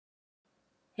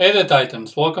Hey there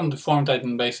Titans, welcome to Form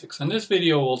Titan Basics. In this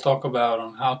video we'll talk about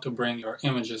on how to bring your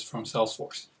images from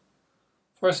Salesforce.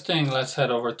 First thing, let's head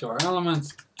over to our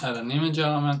elements, add an image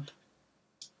element,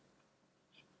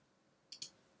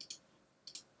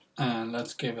 and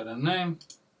let's give it a name.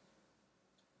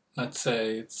 Let's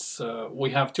say it's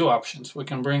we have two options. We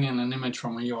can bring in an image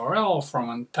from a URL, from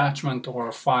an attachment, or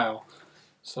a file.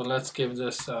 So let's give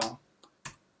this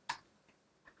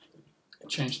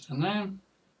change the name.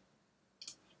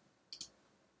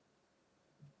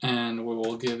 And we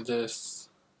will give this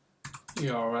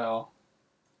URL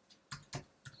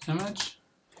image,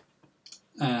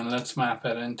 and let's map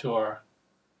it into our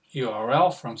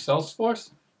URL from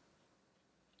Salesforce.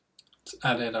 Let's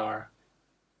edit our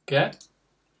get.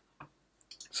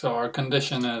 So our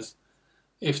condition is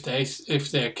if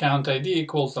the account ID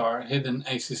equals our hidden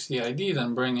ACC ID,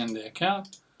 then bring in the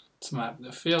account. Let's map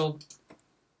the field.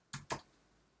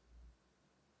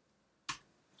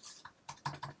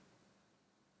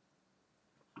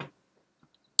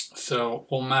 So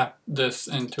we'll map this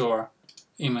into our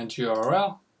image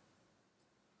URL.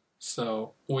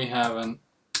 So we have an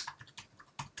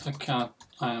account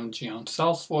IMG on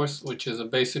Salesforce, which is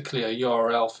basically a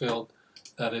URL field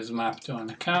that is mapped to an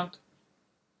account,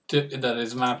 that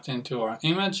is mapped into our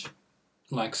image,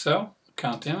 like so,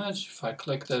 account image. If I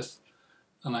click this,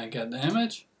 then I get the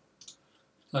image.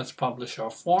 Let's publish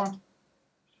our form.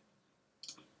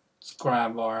 Let's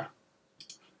grab our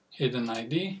hidden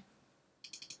ID.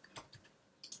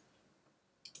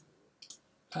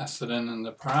 Pass it in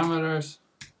the parameters,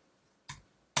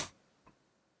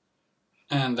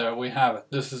 and there we have it.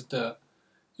 This is the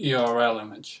URL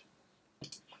image.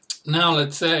 Now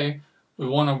let's say we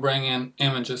want to bring in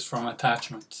images from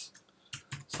attachments.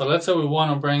 So let's say we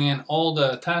want to bring in all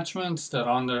the attachments that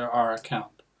are under our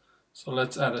account. So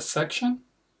let's add a section,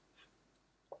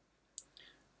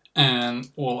 and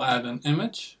we'll add an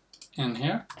image in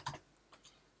here.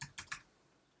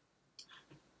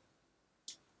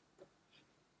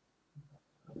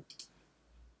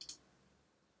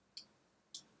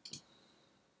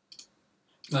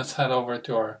 Let's head over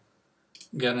to our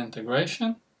get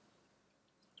integration.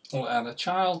 We'll add a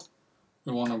child.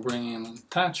 We want to bring in an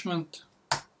attachment.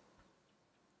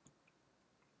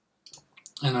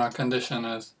 And our condition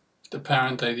is if the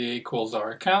parent ID equals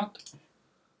our account.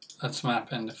 Let's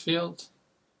map in the fields.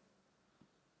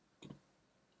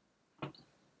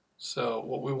 So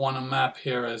what we want to map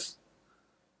here is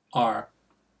our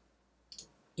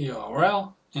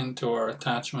URL into our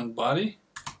attachment body.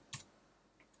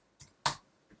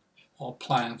 We'll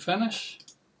apply and finish.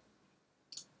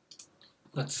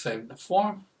 Let's save the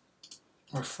form,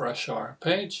 refresh our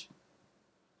page,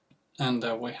 and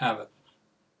there we have it.